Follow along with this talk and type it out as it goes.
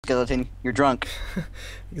Skeleton, you're drunk.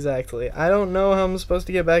 Exactly. I don't know how I'm supposed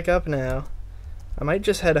to get back up now. I might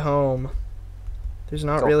just head home. There's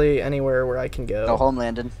not Go, really anywhere where I can go go. home,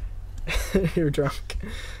 Landon. You're drunk.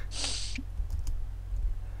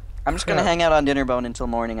 I'm just gonna Crap. hang out on Dinnerbone until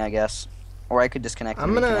morning, I guess. Or I could disconnect and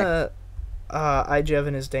I'm reconnect. gonna.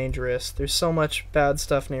 Ijevin is dangerous. There's so much bad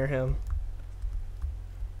stuff near him.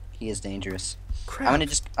 He is dangerous. Crap.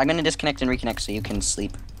 I'm gonna disconnect and reconnect so you can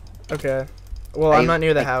sleep. Okay. Well, Are I'm you, not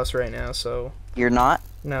near the like, house right now, so you're not?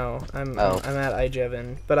 no. I'm Oh. I'm, I'm at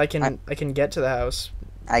Ijevin, but I can get to the house.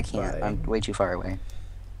 I can't. by... I'm way too far away.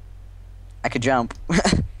 I could jump.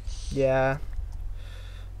 Yeah.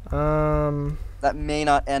 Um. That may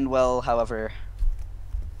not end well, however.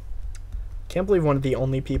 Can't believe one of the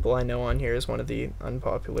only people I know on here is one of the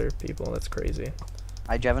unpopular people. That's crazy.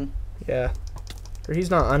 Hi, Jevin. Yeah. Or he's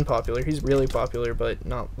not unpopular. He's really popular, but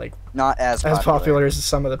not like Not as as popular. popular as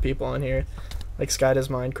some of the people on here. Like Sky Does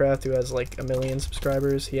Minecraft, who has like 1 million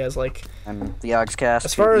subscribers. He has like, I'm the Ogscast.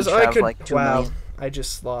 as far who as each I have, could. like, 2 Wow, million. I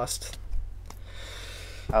just lost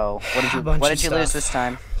Oh, a bunch what of did you lose stuff. this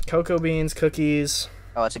time? Cocoa beans, cookies.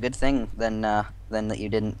 Oh, it's a good thing then that you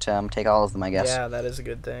didn't take all of them, I guess. Yeah, that is a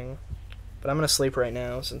good thing. But I'm gonna sleep right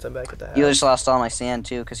now since I'm back at the house. You just lost all my sand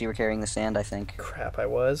too because you were carrying the sand, I think. Crap, I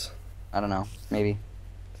was. I don't know. Maybe.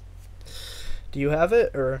 Do you have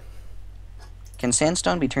it or? Can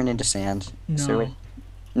sandstone be turned into sand? Is there a No. way-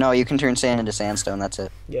 No, you can turn sand into sandstone. That's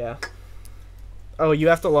it. Yeah. Oh, you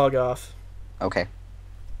have to log off. Okay.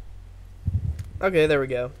 Okay, there we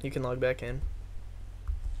go. You can log back in.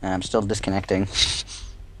 I'm still disconnecting.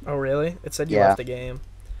 Oh, really? It said you Yeah. left the game.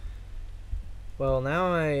 Well,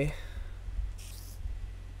 now I...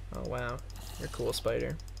 Oh, wow. You're a cool,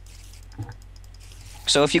 Spider.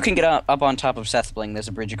 So if you can get up on top of Seth Bling, there's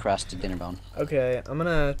a bridge across to Dinnerbone. Okay, I'm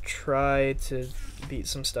gonna try to beat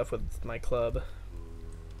some stuff with my club.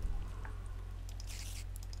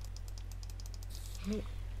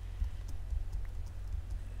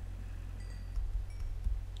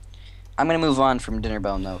 I'm gonna move on from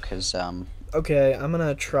Dinnerbone though, cause Okay, I'm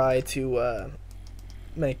gonna try to,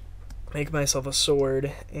 make myself a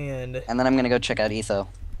sword, and... and then I'm gonna go check out Etho.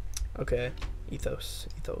 Okay. Ethos.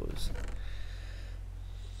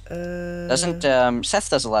 Doesn't Seth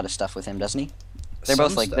does a lot of stuff with him, doesn't he? They're some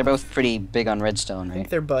both they're stuff. both pretty big on Redstone, I think right?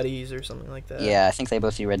 they're buddies or something like that. Yeah, I think they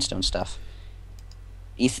both do Redstone stuff.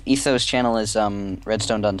 Etho's channel is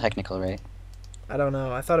Redstone Done Technical, right? I don't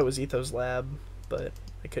know. I thought it was Ethos Lab, but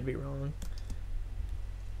I could be wrong.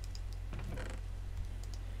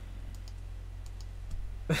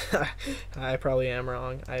 I probably am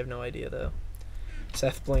wrong. I have no idea though.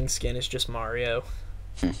 Seth Bling's skin is just Mario.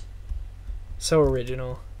 Hmm. So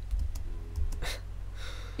original.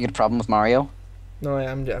 You got a problem with Mario? No,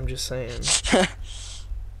 I'm just saying. Just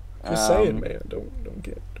Um, saying, man. Don't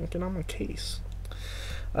get on my case.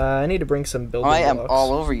 I need to bring some building I am blocks.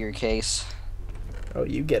 all over your case. Oh,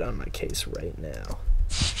 you get on my case right now.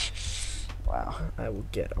 Wow. I will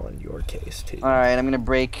get on your case too. Alright, I'm gonna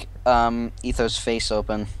break Etho's face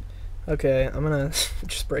open. Okay, I'm gonna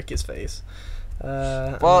just break his face. I'm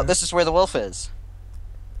Well, gonna- this is where the wolf is.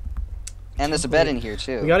 And there's a bed in here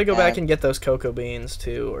too. We gotta go back and get those cocoa beans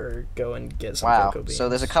too, or go and get some Wow. cocoa beans. So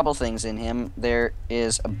there's a couple things in him. There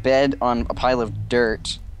is a bed on a pile of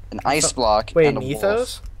dirt, an ice block, Wait, and a in wolf.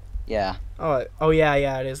 Ethos? Yeah. Oh yeah,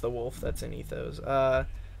 it is the wolf that's in Ethos.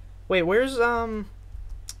 Wait, where's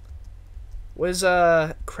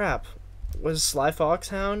crap? Was Sly Fox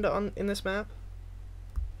Hound in this map?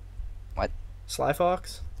 What? Sly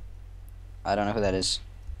Fox? I don't know who that is.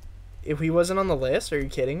 If he wasn't on the list, are you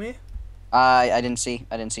kidding me? I didn't see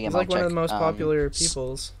him. He's I'll like one of check. the most popular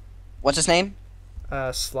peoples. What's his name?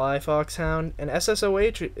 Sly Fox Hound, and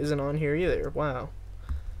SSOH isn't on here either. Wow.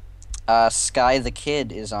 Sky the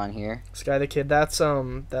Kid is on here. Sky the Kid, that's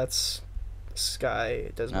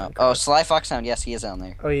Sky does No. Minecraft. Oh, Sly Foxhound. Yes, he is on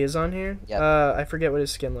there. Oh, he is on here? Yep. I forget what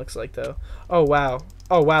his skin looks like though. Oh wow.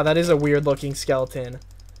 Oh wow, that is a weird looking skeleton.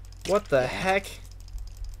 What the heck?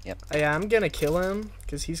 Yep. Yeah, I'm gonna kill him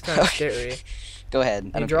because he's kind of scary. Go ahead. I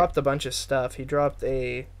He don't dropped a bunch of stuff. He dropped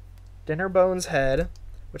a dinner bones head,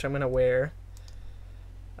 which I'm gonna wear.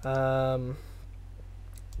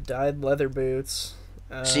 Dyed leather boots.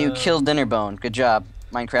 care. So you killed Dinnerbone. Good job.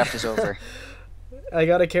 Minecraft is over. I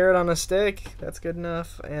got a carrot on a stick. That's good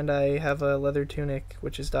enough. And I have a leather tunic,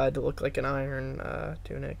 which is dyed to look like an iron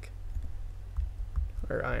tunic.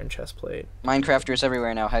 Or iron chest plate. Minecrafters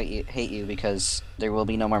everywhere now hate you because there will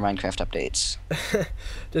be no more Minecraft updates.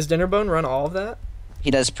 Does Dinnerbone run all of that? He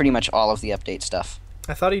does pretty much all of the update stuff.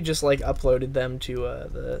 I thought he just like uploaded them to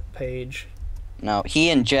the page. No, he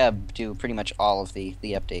and Jeb do pretty much all of the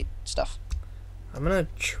update stuff. I'm gonna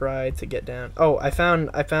try to get down. Oh, I found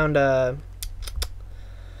a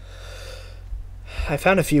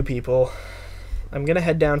few people. I'm gonna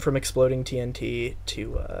head down from exploding TNT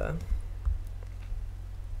to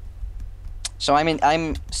So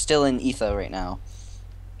I'm still in Etho right now.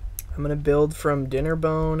 I'm gonna build from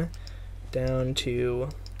Dinnerbone down to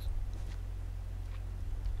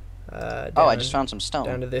Oh, I just found some stone.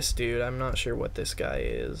 down to this dude. I'm not sure what this guy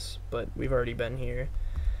is, but we've already been here.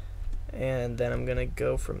 And then I'm gonna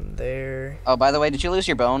go from there. Oh, by the way, did you lose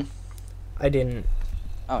your bone? I didn't.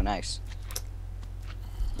 Oh, nice.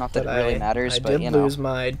 Not that But it really matters, I but did you know. lose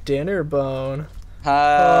my dinner bone.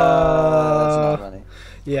 That's not funny.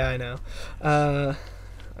 Yeah, I know.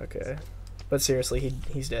 Okay, but seriously,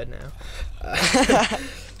 he's dead now.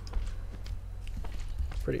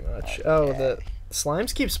 Pretty much. Okay. Oh, the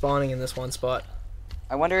slimes keep spawning in this one spot.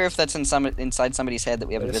 I wonder if that's inside somebody's head that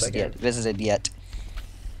we haven't visited yet.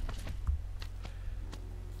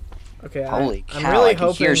 Okay, Holy cow! I'm really I can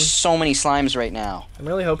hoping. hear so many slimes right now. I'm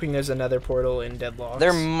really hoping there's another portal in Deadlocks.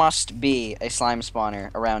 There must be a slime spawner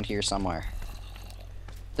around here somewhere.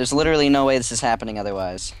 There's literally no way this is happening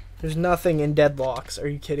otherwise. There's nothing in Deadlocks. Are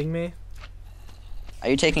you kidding me? Are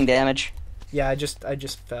you taking damage? Yeah, I just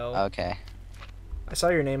fell. Okay. I saw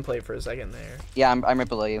your nameplate for a second there. Yeah, I'm right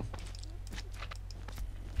below you.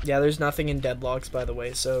 Yeah, there's nothing in Deadlocks, by the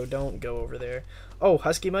way, so don't go over there. Oh,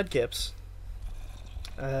 Husky Mudkips.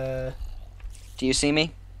 Do you see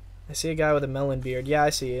me? I see a guy with a melon beard. Yeah,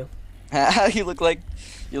 I see you. you look like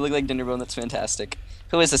Dinnerbone. That's fantastic.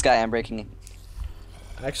 Who is this guy I'm breaking?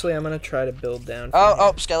 Actually, I'm gonna try to build down.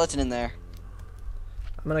 Oh, skeleton in there.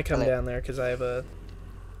 I'm gonna come Hello. down there because I have a.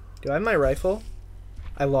 Do I have my rifle?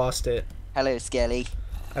 I lost it. Hello, Skelly.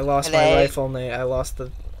 I lost Hello. my rifle, Nate. I lost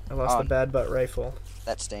the bad butt rifle.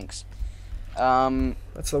 That stinks.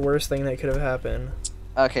 That's the worst thing that could have happened.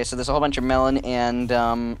 Okay, so there's a whole bunch of melon and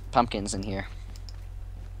pumpkins in here.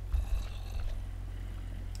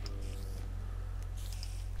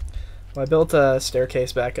 Well, I built a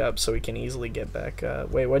staircase back up so we can easily get back.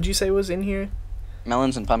 Wait, what'd you say was in here?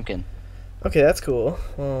 Melons and pumpkin. Okay, that's cool.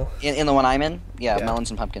 Well, In the one I'm in, yeah, Yeah. melons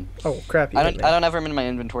and pumpkin. oh crap! You I hit don't have them in my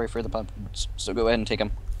inventory for the pumpkins, so go ahead and take them.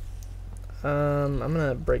 me. I'm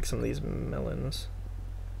gonna break some of these melons.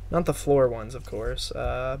 Not the floor ones, of course.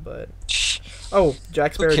 But oh,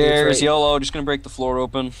 Jack Sparrow Who cares? dude's right. YOLO, just gonna break the floor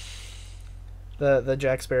open. The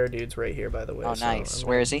Jack Sparrow dude's right here, by the way. Oh, so nice. I'm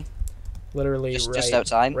Where is he? Literally Just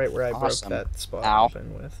outside? right where I Awesome. broke that spot Ow.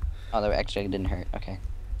 open with. Oh, that actually didn't hurt. Okay.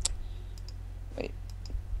 Wait.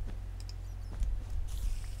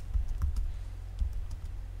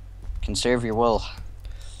 Conserve your wool.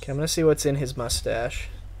 Okay, I'm gonna see what's in his mustache.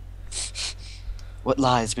 What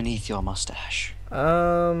lies beneath your mustache?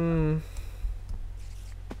 Um.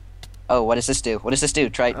 Oh, what does this do? What does this do?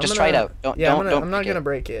 Try it gonna- out. Don't Yeah, don't I'm not break gonna it.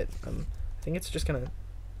 break it. I think it's just gonna.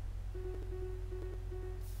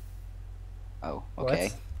 Oh, okay.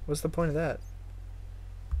 What? What's the point of that?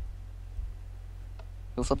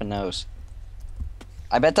 Who flipping knows?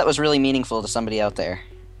 I bet that was really meaningful to somebody out there.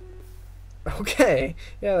 Okay.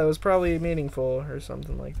 Yeah, that was probably meaningful or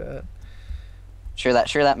something like that. Sure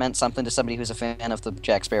that meant something to somebody who's a fan of the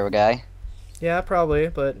Jack Sparrow guy. Yeah, probably,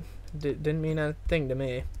 but didn't mean a thing to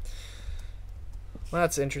me. Well,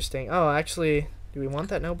 that's interesting. Oh, actually, do we want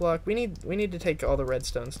that no block? We need to take all the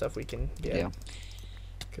redstone stuff we can get. Yeah.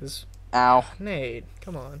 Cause Ow. Nate,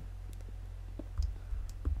 come on.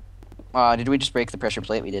 Did we just break the pressure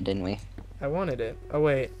plate? We did, didn't we? I wanted it. Oh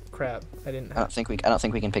wait, crap. I didn't. I don't think we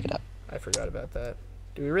can pick it up. I forgot about that.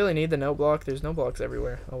 Do we really need the no block? There's no blocks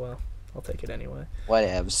everywhere. Oh well, I'll take it anyway.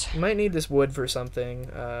 Whatevs. We might need this wood for something.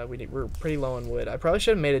 We're pretty low on wood. I probably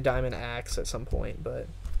should have made a diamond axe at some point, but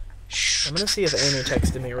I'm gonna see if Amy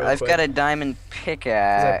texted me real I've quick. got a diamond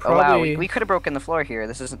pickaxe. Oh wow, probably- we could have broken the floor here.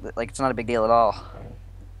 This isn't like it's not a big deal at all.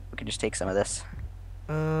 We could just take some of this.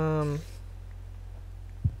 Um.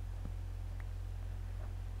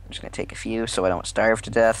 I'm just gonna take a few so I don't starve to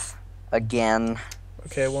death again.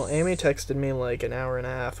 Okay. Well, Amy texted me like an hour and a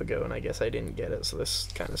half ago, and I guess I didn't get it, so this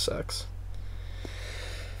kind of sucks.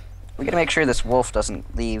 We gotta make sure this wolf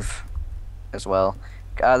doesn't leave as well.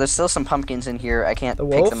 There's still some pumpkins in here. I can't The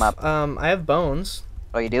pick wolf. them up. I have bones.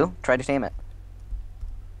 Oh, you do? Try to tame it.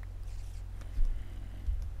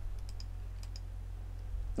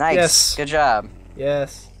 Nice. Yes. Good job.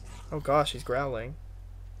 Yes. Oh gosh, he's growling.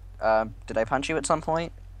 Did I punch you at some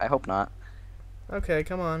point? I hope not. Okay,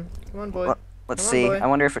 come on, boy. Well, let's Come on, see. boy. I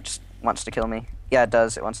wonder if it just wants to kill me. Yeah, it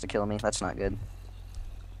does. It wants to kill me. That's not good.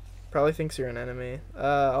 Probably thinks you're an enemy.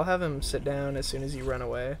 I'll have him sit down as soon as you run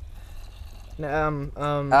away.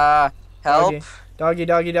 Help. Doggy.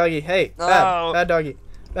 Doggy. Hey, No. bad doggy.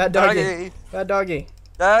 Bad doggy. Doggy. Bad doggy.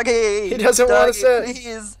 Doggy. He doesn't want to sit.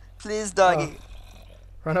 Please. Please, doggy.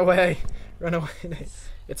 Run away. Run away.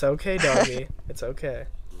 It's okay, doggy. It's okay.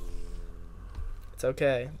 It's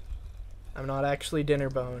okay. I'm not actually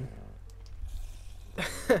Dinnerbone.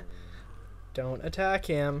 Don't attack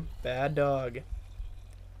him. Bad dog.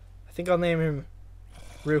 I think I'll name him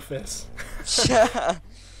Rufus.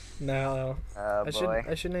 No. Oh boy.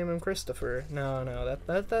 I should name him Christopher. No,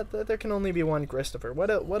 that there can only be one Christopher.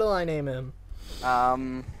 What'll I name him?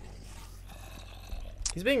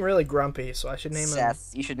 He's being really grumpy, so I should name him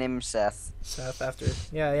Seth. You should name him Seth. Seth after.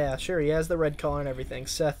 Yeah, sure. He has the red collar and everything.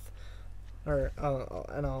 Seth. Or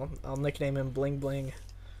I'll nickname him Bling Bling.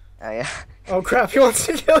 Oh yeah. Oh crap! He wants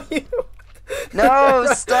to kill you. No!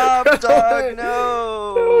 Stop, dog!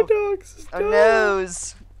 No! No, dog! Stop. Oh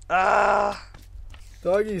nose! Ah!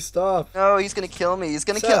 Doggy, stop! No, he's gonna kill me. He's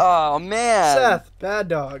gonna Seth. kill. Oh man! Seth, bad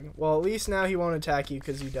dog. Well, at least now he won't attack you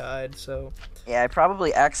because you died. So. Yeah, I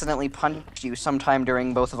probably accidentally punched you sometime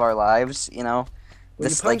during both of our lives. You know, Well,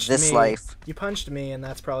 this you punched this me. life. You punched me, and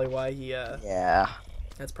that's probably why he. Yeah.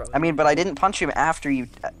 That's probably. I mean, but I didn't punch him after you.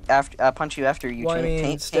 Punch you after you Well, I mean,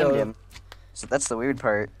 tamed still. him. So that's the weird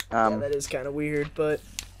part. Yeah, that is kind of weird, but.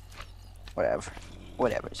 Whatever.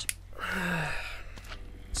 Whatever's. We're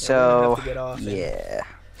So. gonna have to get off. Yeah.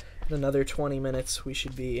 In another 20 minutes, we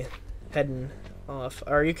should be heading off.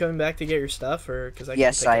 Are you coming back to get your stuff, or because I?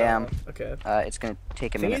 Yes, can pick I it am. up? Okay. It's gonna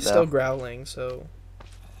take a I think minute he's though. still growling, so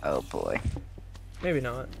Oh boy. maybe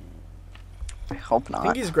not. I hope I think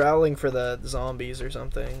not. he's growling for the zombies or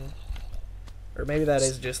something. Or maybe that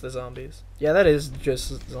is just the zombies. Yeah, that is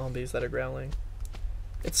just zombies that are growling.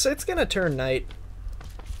 It's gonna turn night.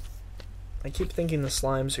 I keep thinking the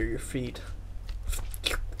slimes are your feet.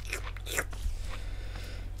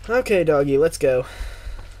 Okay, doggy, let's go.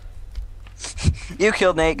 You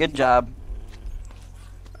killed Nate. Good job.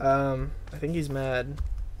 I think he's mad.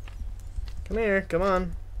 Come here, come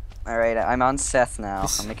on. All right, I'm on Seth now.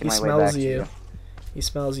 I'm making He my way back smells to you. He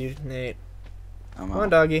smells you, Nate. Oh, Come on,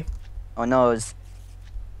 doggy. Oh nose.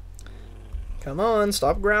 Come on,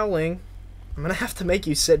 stop growling. I'm gonna have to make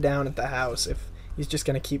you sit down at the house if he's just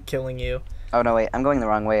gonna keep killing you. Oh no, wait. I'm going the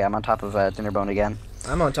wrong way. I'm on top of Dinnerbone again.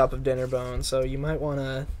 I'm on top of Dinnerbone, so you might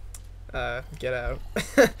wanna get out.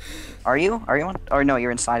 Are you? Are you on? Or no,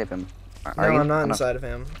 you're inside of him. Are No, you? I'm not Oh, no. inside of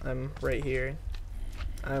him. I'm right here.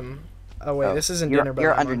 Oh wait, Oh, this isn't You're, Dinnerbone.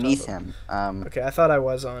 you're I'm on top underneath of- him. Okay, I thought I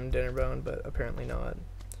was on Dinnerbone, but apparently not.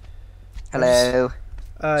 Hello.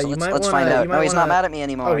 You So might let's wanna, find out. You might No, he's not wanna- mad at me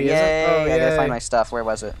anymore. Oh, he isn't? Yay! Oh, I gotta yay. find my stuff. Where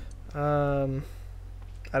was it?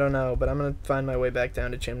 I don't know, but I'm gonna find my way back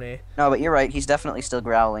down to Chimney. No, but you're right. He's definitely still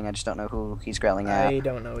growling. I just don't know who he's growling at. I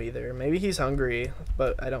don't know either. Maybe he's hungry,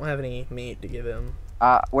 but I don't have any meat to give him.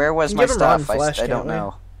 Where was We can my give him rotten stuff? flesh, I don't can't we?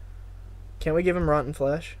 know. Can't we give him rotten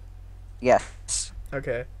flesh? Yes,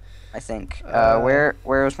 Okay. I think. Uh, where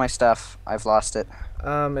was my stuff? I've lost it.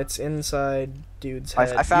 It's inside dude's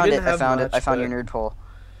head. I found You it. didn't I have found it. I much, found your but- nerd pole.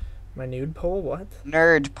 My nude pole? What?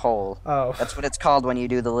 Nerd pole. Oh. That's what it's called when you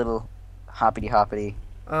do the little hoppity hoppity.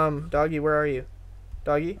 Doggy, where are you?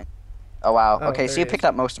 Doggy? Oh wow. Oh, Okay, there so you he picked is.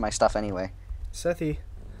 up most of my stuff anyway. Sethy.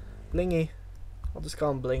 Blingy. I'll just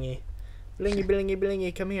call him Blingy. Blingy, Blingy,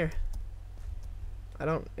 Blingy, come here. I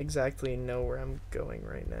don't exactly know where I'm going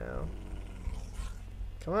right now.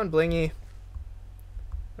 Come on, Blingy.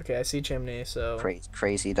 Okay, I see Chimney, so...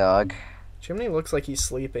 Crazy dog. Chimney looks like he's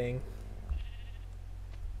sleeping.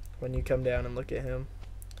 When you come down and look at him.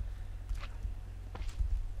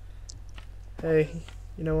 Hey,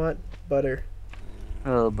 you know what? Butter.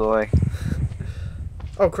 Oh boy.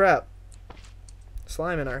 Oh crap.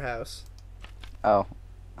 Slime in our house. Oh.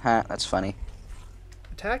 Huh, that's funny.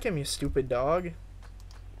 Attack him, you stupid dog.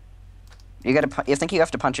 You gotta. You think you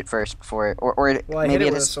have to punch it first before, or Well, I hit maybe it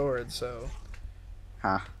it with a is, sword, so...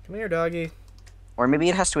 huh? Come here, doggy. Or maybe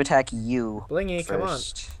it has to attack you Blingy, come on.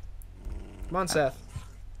 first. Come on, Seth.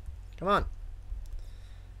 Come on.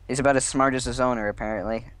 He's about as smart as his owner,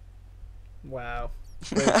 apparently. Wow.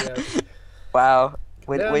 Great joke. Wow.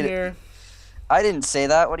 Down Wait. here. I didn't say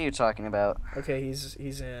that. What are you talking about? Okay, he's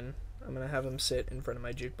in. I'm gonna have him sit in front of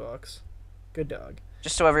my jukebox. Good dog.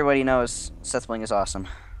 Just so everybody knows, Seth Bling is awesome.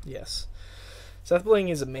 Yes. Seth Bling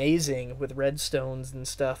is amazing with redstones and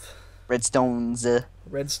stuff. Redstones.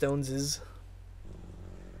 Redstones is.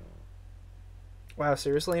 Wow,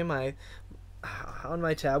 seriously, on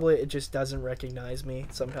my tablet it just doesn't recognize me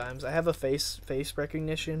sometimes. I have a face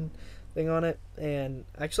recognition thing on it, and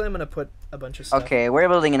actually I'm gonna put a bunch of stuff. Okay, we're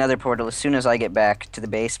building another portal as soon as I get back to the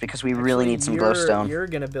base because we really Actually, need some glowstone. You're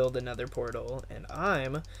gonna build another portal, and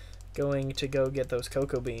I'm going to go get those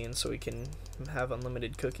cocoa beans so we can have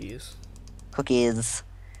unlimited cookies. Cookies.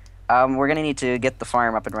 We're gonna need to get the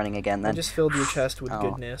farm up and running again I then. just filled your chest with Oh,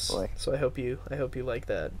 goodness, boy. so I hope you like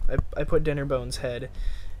that. I put Dinnerbone's head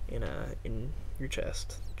in your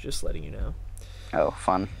chest. Just letting you know. Oh,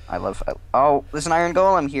 fun. Oh, there's an iron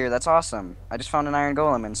golem here. That's awesome. I just found an iron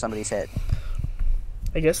golem in somebody's head.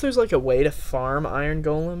 I guess there's like a way to farm iron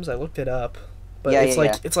golems. I looked it up, but Yeah, it's yeah,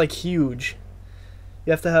 like yeah. it's like huge.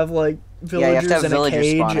 You have to have like Yeah, you have villagers to have in a villagers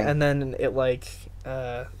cage, spawning. and then it like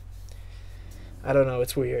I don't know.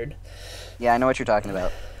 It's weird. Yeah, I know what you're talking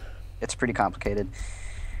about. It's pretty complicated.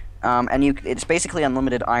 And it's basically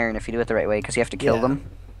unlimited iron if you do it the right way, because you have to kill Yeah. them.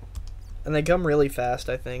 And they come really fast.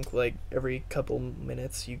 I think like every couple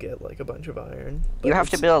minutes you get like a bunch of iron. You But have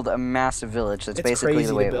to it's- build a massive village. That's It's basically crazy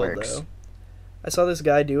the way to it build, works. though. I saw this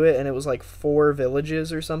guy do it, and it was like 4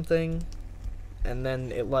 villages or something, and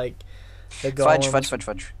then it like the Fudge, golems, fudge, fudge,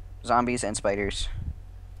 fudge. Zombies and spiders.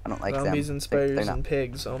 I don't like zombies them. and They're spiders not. and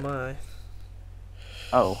pigs. Oh my!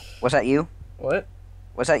 Oh, was that you? What?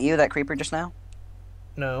 Was that you, that creeper just now?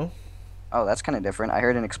 No, Oh, that's kind of different. I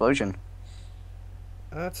heard an explosion.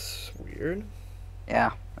 that's weird.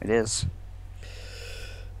 Yeah, it is.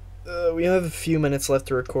 We have a few minutes left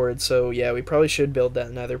to record, so yeah, we probably should build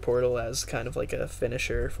that nether portal as kind of like a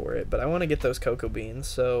finisher for it. But I want to get those cocoa beans,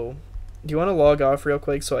 so do you want to log off real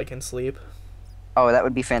quick so I can sleep? Oh, that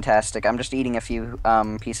would be fantastic. I'm just eating a few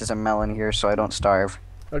pieces of melon here so I don't starve.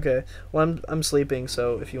 Okay. Well, I'm sleeping,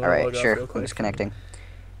 so if you want to Alright, log off sure. real I'm quick. just connecting.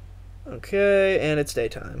 Okay, and it's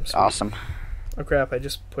daytime. Sweet. Awesome. Oh crap! I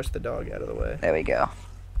just pushed the dog out of the way. There we go.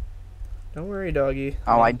 Don't worry, doggy.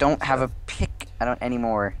 Oh, I don't have a pick. I don't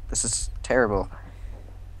anymore. This is terrible.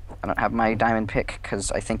 I don't have my diamond pick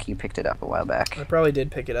because I think you picked it up a while back. I probably did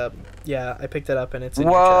pick it up. Yeah, I picked it up and it's in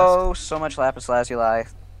your Whoa! So much lapis lazuli.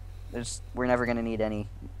 We're never gonna need any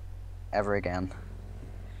ever again.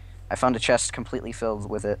 I found a chest completely filled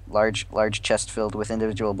with it. Large chest filled with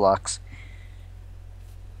individual blocks.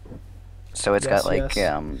 So it's Yes, got like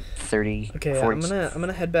yes. 30, chest. Okay, 40. I'm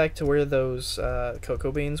gonna head back to where those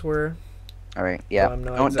cocoa beans were. All right, yeah. I'm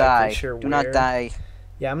not Don't exactly die. sure Do not where. die.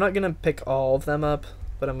 Yeah, I'm not gonna pick all of them up,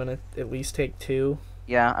 but I'm gonna at least take 2.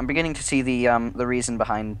 Yeah, I'm beginning to see the reason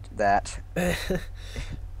behind that.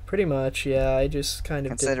 Pretty much, yeah. I just kind of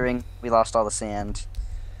Considering we lost all the sand.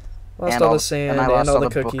 lost and all all- the sand and I and lost all all the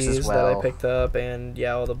the books as cookies that I well. picked up, and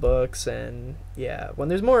yeah, all the books, and yeah. When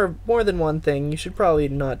there's more than one thing, you should probably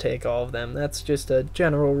not take all of them. That's just a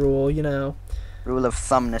general rule, you know. Rule of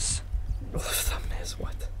thumbness. Rule of thumb is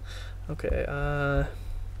what? Okay, I'm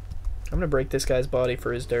gonna break this guy's body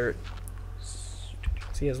for his dirt.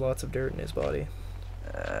 'Cause he has lots of dirt in his body.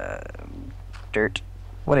 Dirt.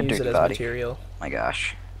 What a Use dirty it as body. material. My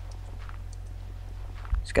gosh.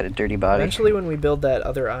 He's got a dirty body. Eventually, when we build that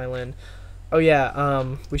other island, oh yeah,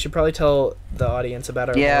 we should probably tell the audience about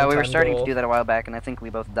our Yeah, we were long-time starting goal. to do that a while back, and I think we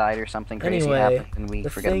both died or something crazy Anyway, happened, and we The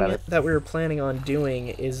forget thing about it. that we were planning on doing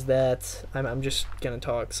is that I'm just gonna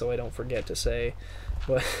talk so I don't forget to say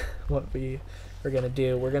what what we are gonna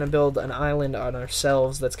do. We're gonna build an island on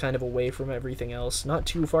ourselves that's kind of away from everything else, not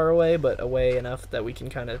too far away, but away enough that we can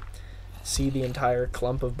kind of see the entire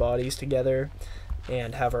clump of bodies together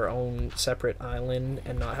and have our own separate island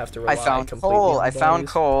and not have to rely I found completely coal. on I the found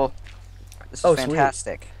bodies. coal. This is Oh, sweet.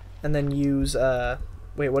 fantastic. And then use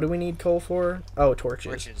wait, what do we need coal for? Oh, torches.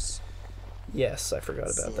 Torches. Yes, I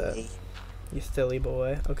forgot about that. Silly. You silly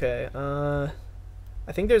boy. Okay,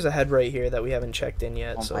 I think there's a head right here that we haven't checked in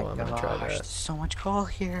yet, Oh so my I'm gonna gosh, try there's that. so much coal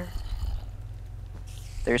here.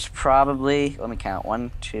 There's probably, let me count,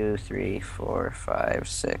 1, 2, 3, 4, 5,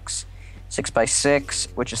 6. 6 by 6,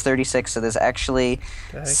 which is 36, so there's actually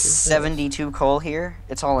The heck is this? 72 coal here.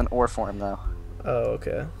 It's all in ore form, though. Oh,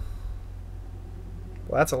 okay.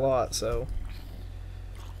 Well, that's a lot, so.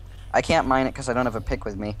 I can't mine it because I don't have a pick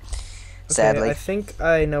with me, Okay, sadly. I think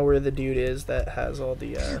I know where the dude is that has all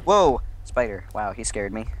the, Whoa! Spider. Wow, he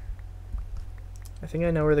scared me. I think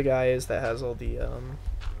I know where the guy is that has all the,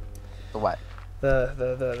 The what?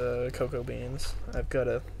 the cocoa beans. I've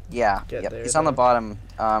gotta, Yeah, Get yep. there, He's on the though. bottom,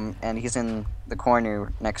 and he's in the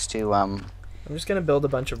corner next to, I'm just gonna build a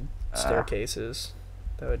bunch of staircases.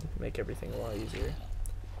 That would make everything a lot easier.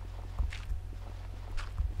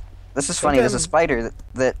 This is I think funny. There's a I'm- spider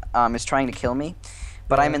that is trying to kill me,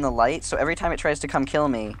 but I'm Yeah. in the light. So every time it tries to come kill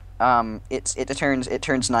me, it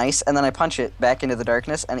turns nice, and then I punch it back into the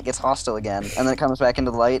darkness, and it gets hostile again, and then it comes back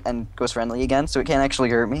into the light and goes friendly again. So it can't actually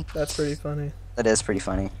hurt me. That's pretty funny. That is pretty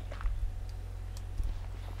funny.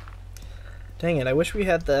 Dang it, I wish we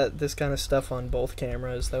had this kind of stuff on both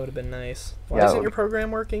cameras. That would have been nice. Why Yeah, it isn't would- your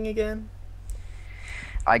program working again?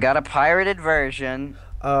 I got a pirated version.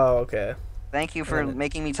 Oh, okay. Thank you And for then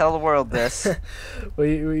making me tell the world this. well,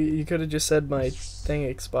 you could have just said my thing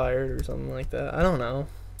expired or something like that. I don't know.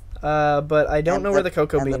 But I don't know where the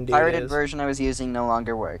cocoa bean the dude pirated is. version I was using no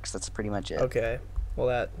longer works. That's pretty much it. Okay.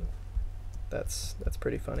 Well, that's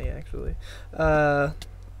pretty funny actually. I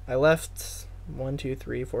left 1, 2,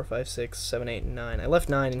 3, 4, 5, 6, 7, 8, and 9. I left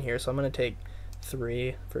 9 in here, so I'm gonna take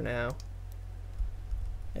 3 for now.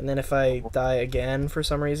 And then if I die again for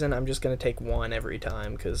some reason, I'm just gonna take 1 every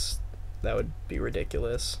time, because that would be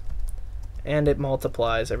ridiculous. And it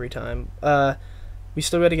multiplies every time. We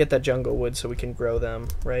still gotta get that jungle wood so we can grow them,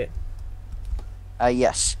 right?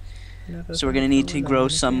 Yes. So we're gonna need to grow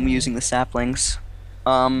some using the saplings.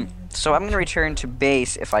 So I'm gonna return to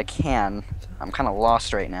base if I can. I'm kind of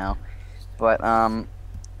lost right now, but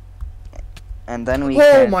and then we.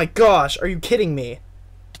 Oh my gosh! Are you kidding me?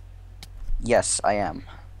 Yes, I am.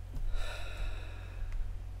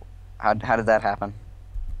 How did that happen?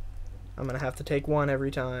 I'm gonna have to take 1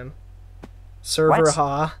 every time. Server What?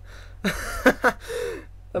 ha.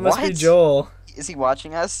 That must be What? Joel. Is he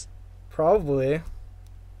watching us? Probably.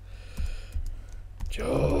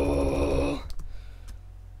 Joel.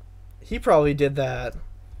 He probably did that.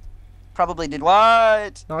 Probably did.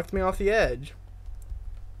 What? Knocked me off the edge.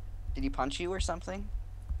 Did he punch you or something?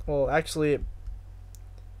 Well, actually,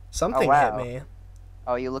 something wow. hit me.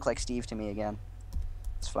 Oh, you look like Steve to me again.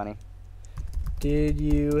 It's funny. Did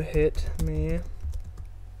you hit me?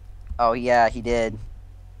 Oh yeah, he did.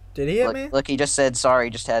 Did he hit me? Look, he just said sorry.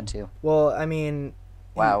 Just had to. Well, I mean.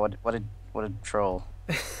 Wow, what a troll.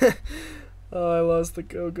 Oh, I lost the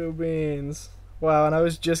cocoa beans. Wow, and I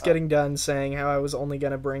was just getting done saying how I was only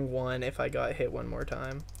gonna bring 1 if I got hit 1 more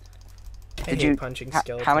time. I hate punching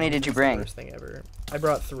skeletons. How many did you bring? Worst thing ever. I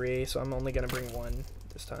brought 3, so I'm only gonna bring 1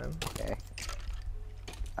 this time. Okay.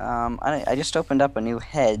 I just opened up a new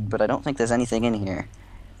head, but I don't think there's anything in here.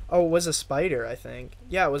 Oh, it was a spider, I think.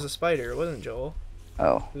 Yeah, it was a spider. It wasn't Joel.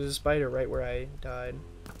 Oh. It was a spider right where I died.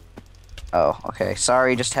 Oh, okay.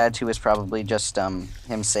 Sorry, just had to is probably just him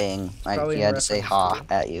saying he had to say ha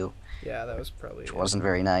at you. Yeah, that was probably which wasn't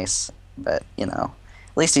very nice, but you know,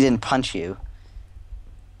 at least he didn't punch you.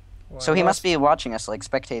 Well, so he must be watching us, like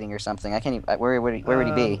spectating or something. I can't even. Where would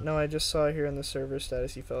he be? No, I just saw here in the server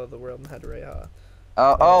status he fell out of the world and had to write ha.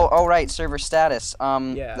 Oh, right, server status.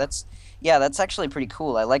 Yeah. That's actually pretty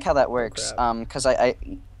cool. I like how that works. Because I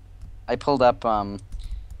pulled up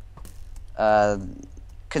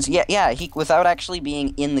because he without actually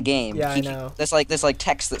being in the game. Yeah, I know. There's like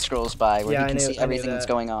text that scrolls by where Yeah, he can see everything that's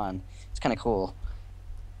going on. It's kind of cool.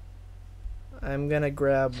 I'm gonna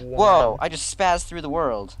grab 1. Whoa! I just spazzed through the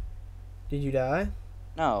world. Did you die?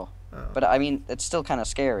 No, Oh. but I mean it's still kind of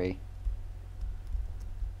scary.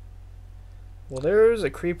 Well, there's a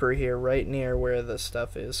creeper here right near where the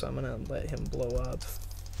stuff is, so I'm gonna let him blow up.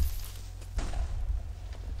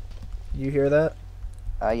 You hear that?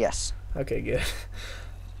 Yes. Okay, good.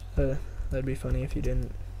 That'd be funny if you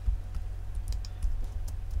didn't.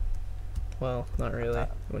 Well, not really. It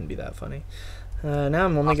wouldn't be that funny. Now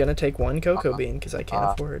I'm only gonna take 1 cocoa bean because I can't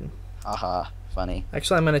afford. Haha, funny.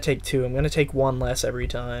 Actually, I'm gonna take 2. I'm gonna take 1 less every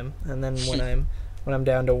time, and then when I'm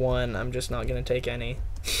down to 1, I'm just not gonna take any.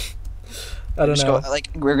 I don't know.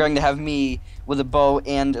 We're going to have me with a bow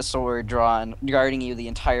and a sword drawn, guarding you the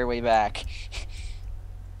entire way back.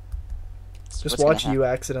 Just watch you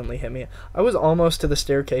accidentally hit me. I was almost to the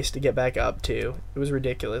staircase to get back up too. It was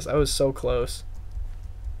ridiculous. I was so close.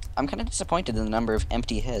 I'm kind of disappointed in the number of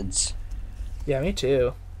empty heads. Yeah, me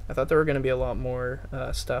too. I thought there were going to be a lot more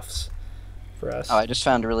stuffs for us. Oh, I just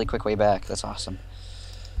found a really quick way back. That's awesome.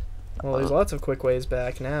 Well, there's lots of quick ways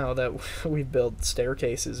back now that we've built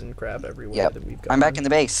staircases and crap everywhere that we've got. I'm back in the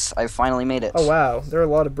base. I've finally made it. Oh, wow. There are a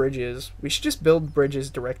lot of bridges. We should just build bridges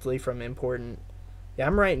directly from important. Yeah,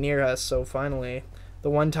 I'm right near us, so finally, the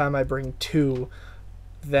one time I bring 2,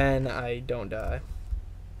 then I don't die.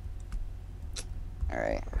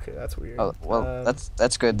 Alright. Okay, that's weird. Oh, well,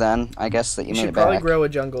 that's good then. I guess that you made it back. should probably grow a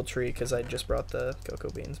jungle tree, because I just brought the cocoa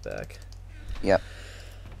beans back. Yep.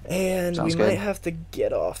 And Sounds we good. might have to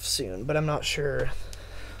get off soon, but I'm not sure.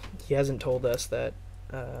 He hasn't told us that.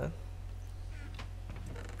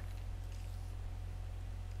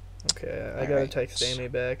 Okay, I gotta text Amy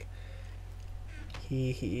back.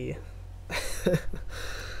 Hee.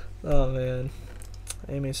 Oh man,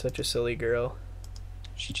 Amy's such a silly girl.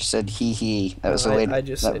 She just said hee hee. That was the No, way. I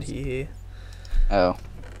just said hee. Oh.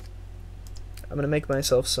 I'm gonna make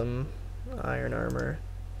myself some iron armor.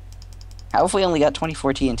 How if we only got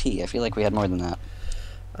 24 TNT? I feel like we had more than that.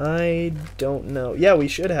 I don't know. Yeah, we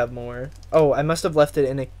should have more. Oh, I must have left it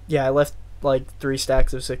in a... Yeah, I left like 3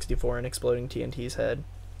 stacks of 64 in Exploding TNT's head.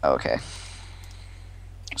 Okay.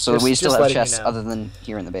 So we still just have letting you chests know. other than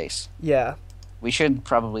here in the base. Yeah. We should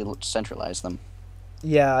probably centralize them.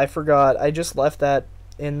 Yeah, I forgot. I just left that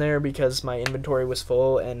in there because my inventory was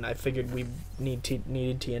full, and I figured we needed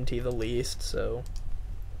TNT the least, so...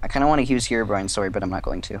 I kind of want to use Herobrine Sword, but I'm not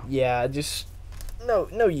going to. Yeah, just... No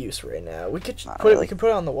use right now. We could Really. we could put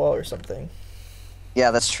it on the wall or something.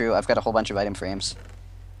 Yeah, that's true. I've got a whole bunch of item frames.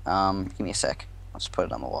 Give me a sec. Let's put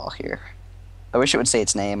it on the wall here. I wish it would say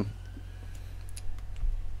its name.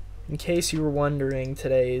 In case you were wondering,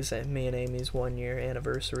 today is me and Amy's 1-year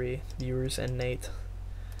anniversary, viewers and Nate.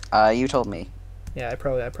 You told me. Yeah, I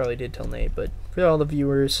probably did tell Nate, but for all the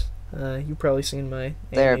viewers, you probably seen my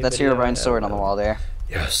There, Amy that's video. Herobrine Sword on the wall there.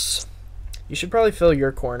 Yes. You should probably fill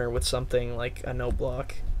your corner with something like a note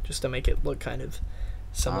block, just to make it look kind of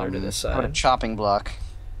similar to this Put a side. chopping block.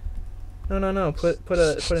 No. Put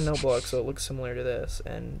a note block so it looks similar to this,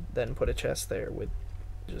 and then put a chest there with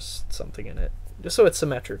just something in it, just so it's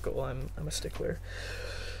symmetrical. I'm a stickler.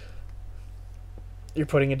 You're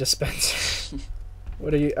putting a dispenser.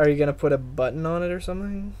 What are you gonna put a button on it or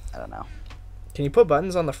something? I don't know. Can you put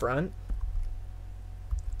buttons on the front?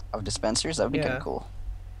 Of dispensers? That would be kind Yeah. of cool.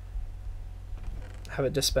 Have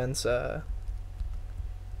it dispense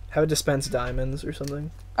diamonds or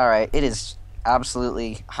something. Alright, it is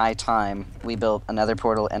absolutely high time we built another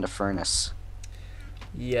portal and a furnace.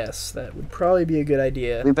 Yes, that would probably be a good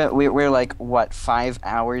idea. We're like, what, 5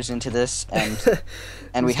 hours into this, and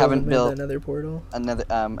and we still haven't made built another portal.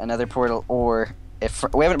 another portal, or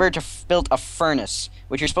we haven't built a furnace,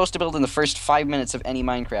 which you're supposed to build in the first 5 minutes of any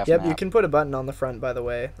Minecraft Yep, map. you can put a button on the front, by the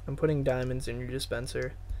way. I'm putting diamonds in your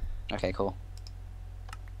dispenser. Okay, cool.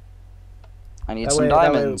 I need That some way-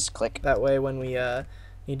 diamonds. Click. That way, when we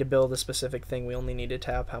need to build a specific thing, we only need to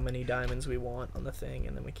tap how many diamonds we want on the thing,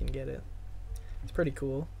 and then we can get it. It's pretty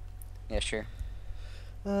cool. Yeah, sure.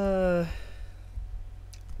 I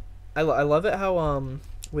love it how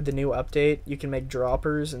with the new update you can make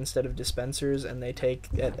droppers instead of dispensers, and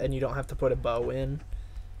and you don't have to put a bow in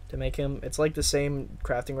to make them. It's like the same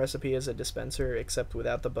crafting recipe as a dispenser except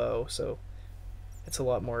without the bow, so it's a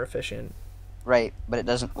lot more efficient. Right, but it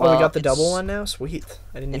doesn't. Oh, we got the it's- double one now. Sweet.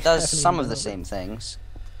 I didn't. It even- I does haven't some even of the known same things,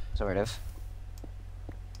 sort of.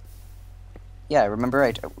 Yeah,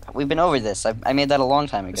 remember we've been over this. I made that a long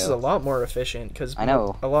time ago. This is a lot more efficient because I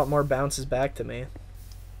know. a lot more bounces back to me.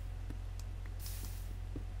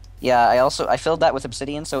 Yeah, I filled that with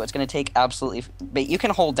obsidian, so it's gonna take absolutely. But you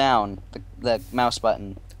can hold down the mouse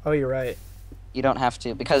button. Oh, you're right. You don't have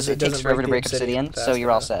to because It it takes doesn't forever break to the break obsidian obsidian, so fast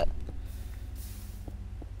you're all enough. set.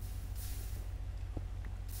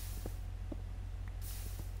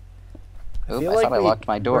 I Oop, feel I like thought I locked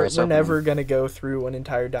my door. We're, It's we're open. never gonna go through an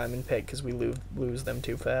entire diamond pit because we lose them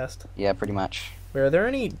too fast. Yeah, pretty much. Wait, are there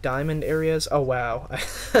any diamond areas? Oh wow,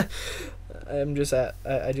 I just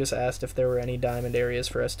asked if there were any diamond areas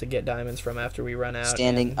for us to get diamonds from after we run out.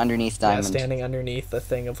 Standing and- underneath Yeah, diamond. standing underneath a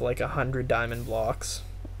thing of like 100 diamond blocks,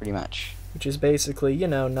 Pretty much. which is basically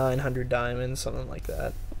 900 diamonds, something like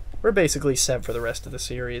that. We're basically set for the rest of the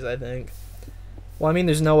series, I think. Well, I mean,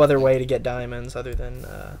 there's no other way to get diamonds other than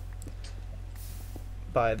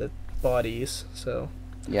by the bodies, so.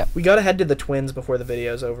 Yep. We gotta head to the twins before the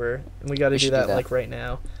video's over, and we gotta We do should do that, that. like right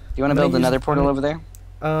now. Do you want I'm to gonna build use- another I'm portal gonna- over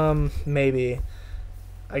there? Maybe.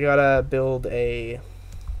 I gotta build I'm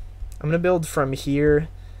gonna build from here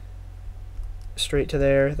straight to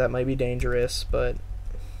there. That might be dangerous, but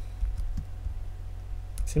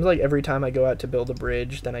seems like every time I go out to build a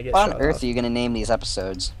bridge, then I get What shot on earth off. are you gonna name these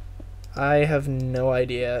episodes? I have no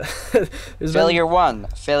idea. Failure 1,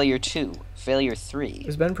 Failure 2, Failure 3.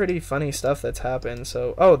 There's been pretty funny stuff that's happened.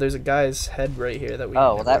 So, oh, there's a guy's head right here that we.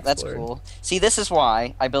 Oh, well, never that's explored. cool. See, this is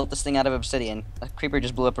why I built this thing out of obsidian. A creeper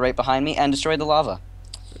just blew up right behind me and destroyed the lava.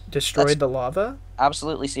 Destroyed That's- the lava.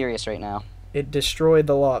 Absolutely serious right now. It destroyed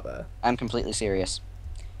the lava. I'm completely serious.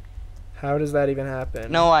 How does that even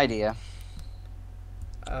happen? No idea.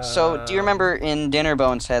 So, do you Um, remember in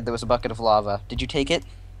Dinnerbone's head there was a bucket of lava? Did you take it?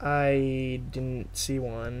 I didn't see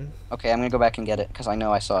one. Okay, I'm gonna go back and get it because I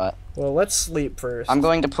know I saw it. Well, let's sleep first. I'm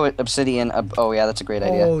going to put obsidian. Oh yeah, that's a great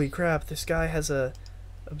idea. Holy crap! This guy has a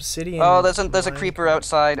obsidian. Oh, there's a mine. creeper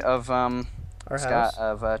outside of Our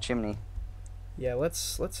house. Chimney. Yeah,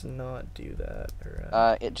 let's not do that.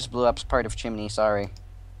 Or, It just blew up part of Chimney. Sorry,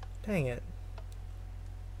 dang it!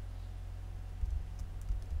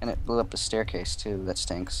 and it blew up the staircase too. That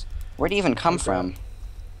stinks. Where'd he even come Okay. from?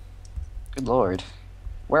 Good lord,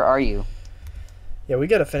 where are you? Yeah, we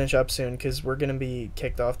gotta finish up soon because we're gonna be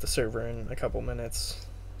kicked off the server in a couple minutes.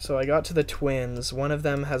 So I got to the twins. One of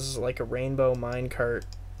them has like a rainbow minecart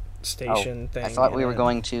station thing. I thought we were and-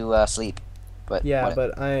 going to sleep. but Yeah, what,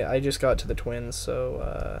 but I just got to the twins,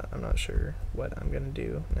 so I'm not sure what I'm gonna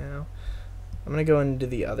do now. I'm gonna go into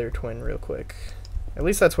the other twin real quick. At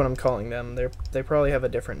least that's what I'm calling them. They probably have a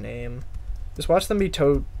different name. Just watch them be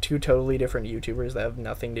two totally different YouTubers that have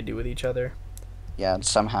nothing to do with each other. yeah,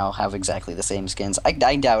 somehow have exactly the same skins. I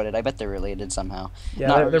doubt it. I bet they're related somehow. Yeah,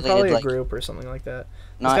 Not they're related, probably a like, group or something like that.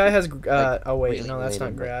 This not guy has like, oh wait, really no, that's not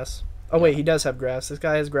related, but- grass. Oh wait, he does have grass. This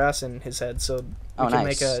guy has grass in his head, so we Oh, can nice.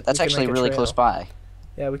 make a That's we can actually make a really trail. close by.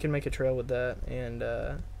 Yeah, we can make a trail with that, and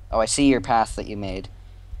Oh, I see your path that you made.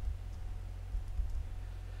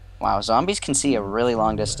 Wow, zombies can see a really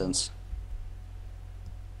long distance.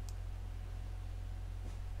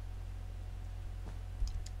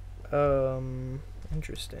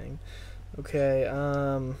 interesting. Okay,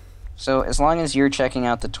 So as long as you're checking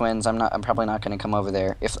out the twins, I'm probably not going to come over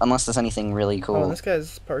there unless there's anything really oh, cool. and this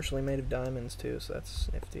guy's partially made of diamonds too, so that's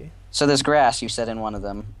nifty. So there's grass you said in one of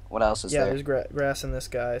them. What else is Yeah, there? there's grass in this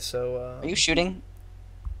guy, so Are you shooting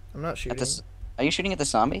I'm not shooting. at this? Are you shooting at the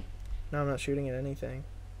zombie? No, I'm not shooting at anything.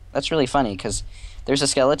 That's really funny because there's a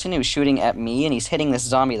skeleton who's shooting at me and he's hitting this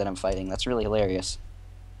zombie that I'm fighting. That's really hilarious.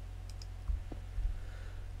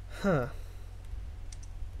 Huh.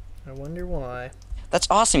 I wonder why. That's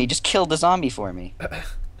awesome. He just killed the zombie for me.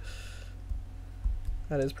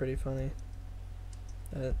 That is pretty funny.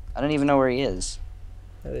 I don't even know where he is.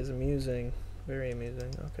 That is amusing. Very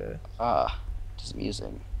amusing. Okay. Just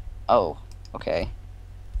amusing. Oh, okay.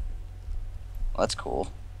 Well, that's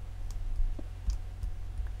cool.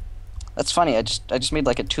 That's funny. I just made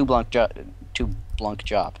like a two block jump.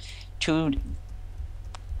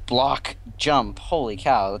 Holy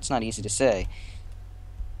cow! That's not easy to say.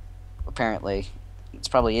 Apparently, it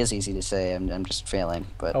probably is easy to say. I'm just failing,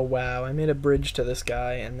 but Oh wow, I made a bridge to this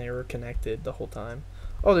guy and they were connected the whole time.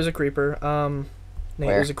 Oh, there's a creeper. Nate,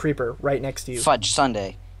 Where? there's a creeper right next to you. fudge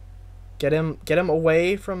Sunday. Get him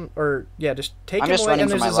away from, or yeah, just take I'm him just away. running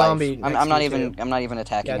And for there's my a zombie. life. I'm next not to you, even. too. I'm not even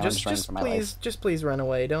attacking. Yeah, him. I'm just running just for my please, life. just please run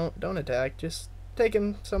away. Don't attack. Just take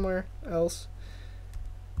him somewhere else.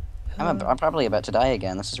 I'm probably about to die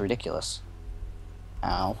again. This is ridiculous.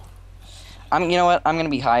 Ow. You know what? I'm gonna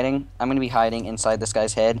be hiding. I'm gonna be hiding inside this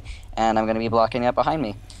guy's head, and I'm gonna be blocking it behind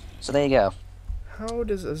me. So there you go. How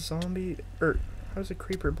does a zombie, or how does a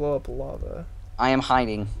creeper blow up lava? I am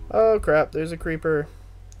hiding. Oh crap! There's a creeper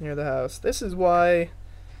near the house. This is why.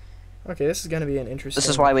 Okay, this is gonna be an interesting. This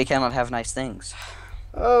is why we cannot have nice things.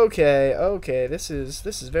 Okay. This is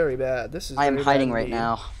very bad. This is. I am very hiding bad right indeed.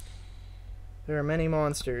 now. There are many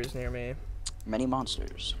monsters near me. Many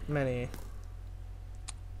monsters. Many.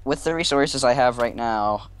 With the resources I have right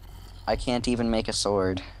now, I can't even make a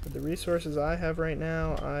sword. With the resources I have right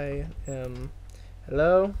now, I am.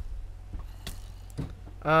 Hello.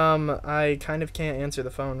 I kind of can't answer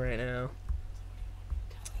the phone right now.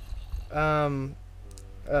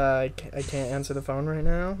 I can't answer the phone right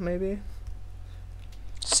now. Maybe.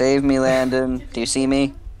 Save me, Landon. Do you see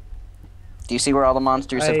me? Do you see where all the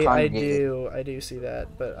monsters have I congregated? I do see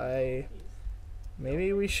that, but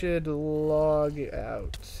maybe we should log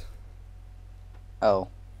out. Oh.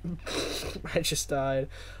 I just died.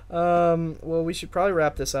 Well, we should probably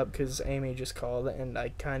wrap this up because Amy just called, and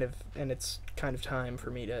it's kind of time for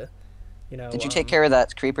me to, Did you take care of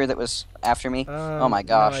that creeper that was after me? Oh my no, I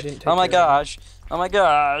gosh. didn't take Oh my care of gosh. Oh my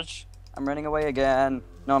gosh. I'm running away again.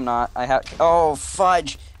 No, I'm not. I have. Oh,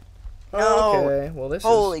 fudge. No. Okay. Well,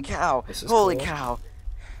 Holy cow. this is Holy cool. cow.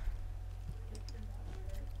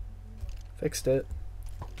 Fixed it.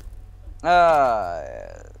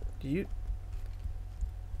 Do you?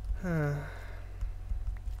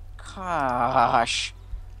 Gosh.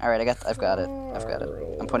 All right, I've got it.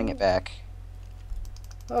 I'm putting it back.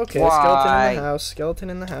 Okay, Why? skeleton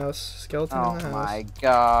in the house, skeleton Oh in the house. my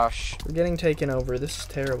gosh. We're getting taken over. This is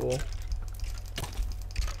terrible.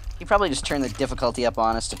 He probably just turned the difficulty up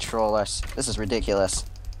on us to troll us. This is ridiculous.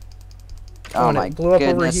 Oh, Oh and my it blew up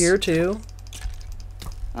over goodness. here too.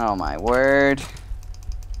 Oh my word.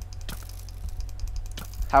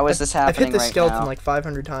 How is this I've happening hit this right skeleton now? like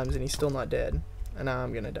 500 times and he's still not dead. And now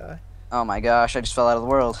I'm gonna die. Oh my gosh, I just fell out of the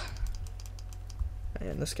world.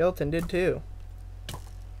 And the skeleton did too.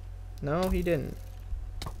 No, he didn't.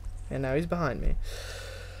 And now he's behind me.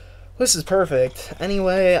 This is perfect.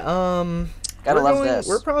 Anyway,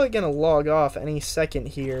 we're probably gonna log off any second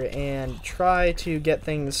here and try to get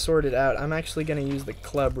things sorted out. I'm actually gonna use the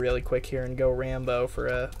club really quick here and go Rambo for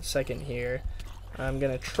a second here. I'm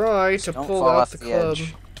gonna try to Don't pull fall out off the the club.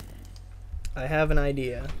 edge. I have an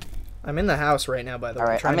idea. I'm in the house right now, by the way.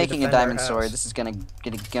 Alright, trying I'm to making a defend our diamond sword. house. This is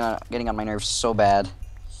getting on my nerves so bad.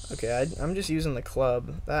 Okay, I'm just using the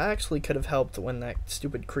club. That actually could have helped when that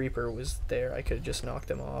stupid creeper was there. I could have just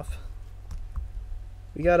knocked him off.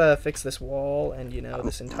 We gotta fix this wall and, you know,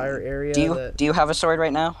 this entire area. Do you have a sword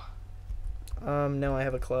right now? No, I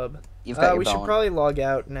have a club. You've got your we should bone. probably log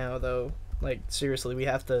out now, though. Like, seriously,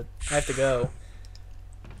 I have to go.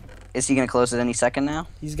 Is he gonna close it any second now?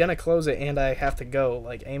 He's gonna close it, and I have to go.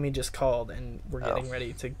 Like, Amy just called, and we're getting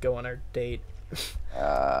ready to go on our date.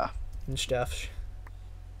 And stuff.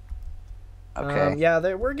 Okay. Yeah,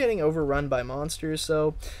 we're getting overrun by monsters,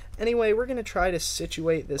 so anyway, we're gonna try to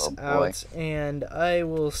situate this out, and I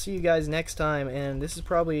will see you guys next time, and this will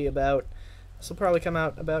probably come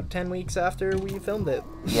out about 10 weeks after we filmed it.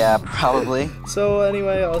 Yeah, probably. So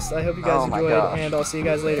anyway, I hope you guys enjoyed, and I'll see you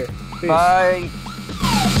guys later. Peace. Bye!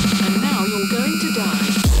 And now you're going to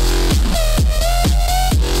die.